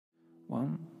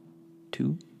1,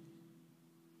 2.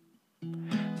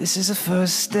 This is the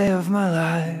first day of my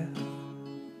life.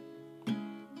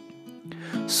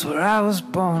 Swear I was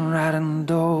born right in the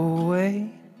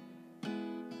doorway.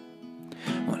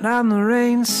 When out in the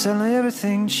rain, suddenly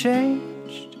everything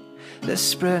changed. They're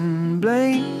spreading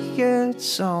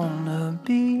blankets on the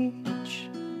beach.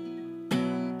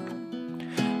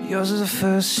 Yours is the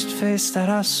first face that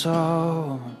I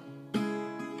saw.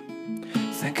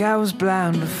 Think I was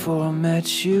blind before I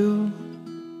met you.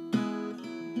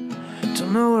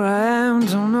 Don't know where I am,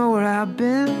 don't know where I've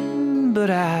been,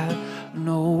 but I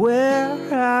know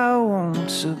where I want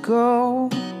to go.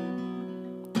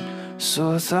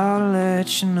 So I thought I'd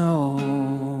let you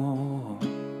know.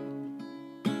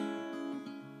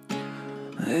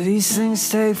 These things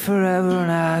take forever,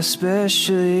 and I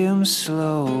especially am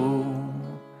slow.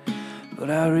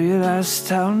 But I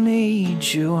realized I'll need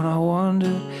you, and I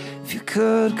wonder if you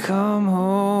could come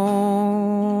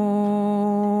home.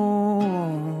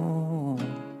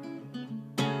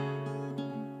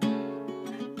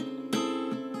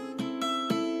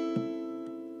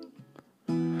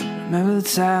 Remember the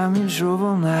time you drove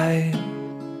all night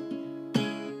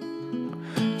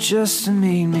just to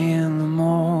meet me in the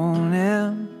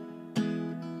morning?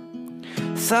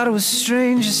 Thought it was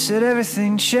strange, you said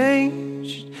everything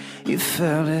changed. You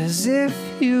felt as if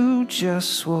you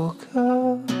just woke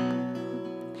up.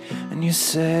 And you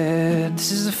said,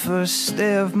 this is the first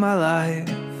day of my life.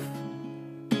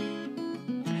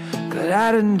 Glad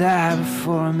I didn't die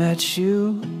before I met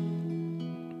you.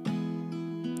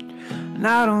 And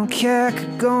I don't care, I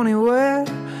could go anywhere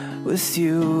with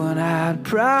you, and I'd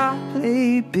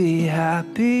probably be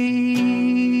happy.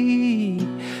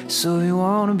 So you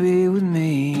wanna be with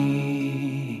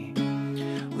me?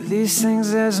 With these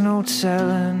things there's no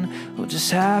telling, we'll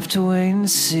just have to wait and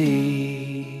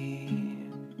see.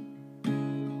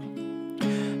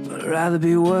 But I'd rather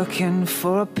be working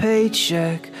for a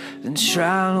paycheck than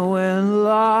trying to win the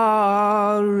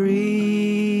lottery.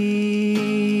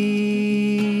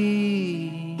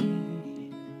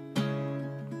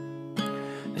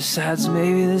 Besides,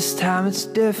 maybe this time it's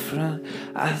different.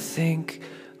 I think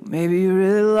maybe you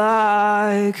really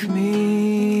like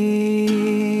me.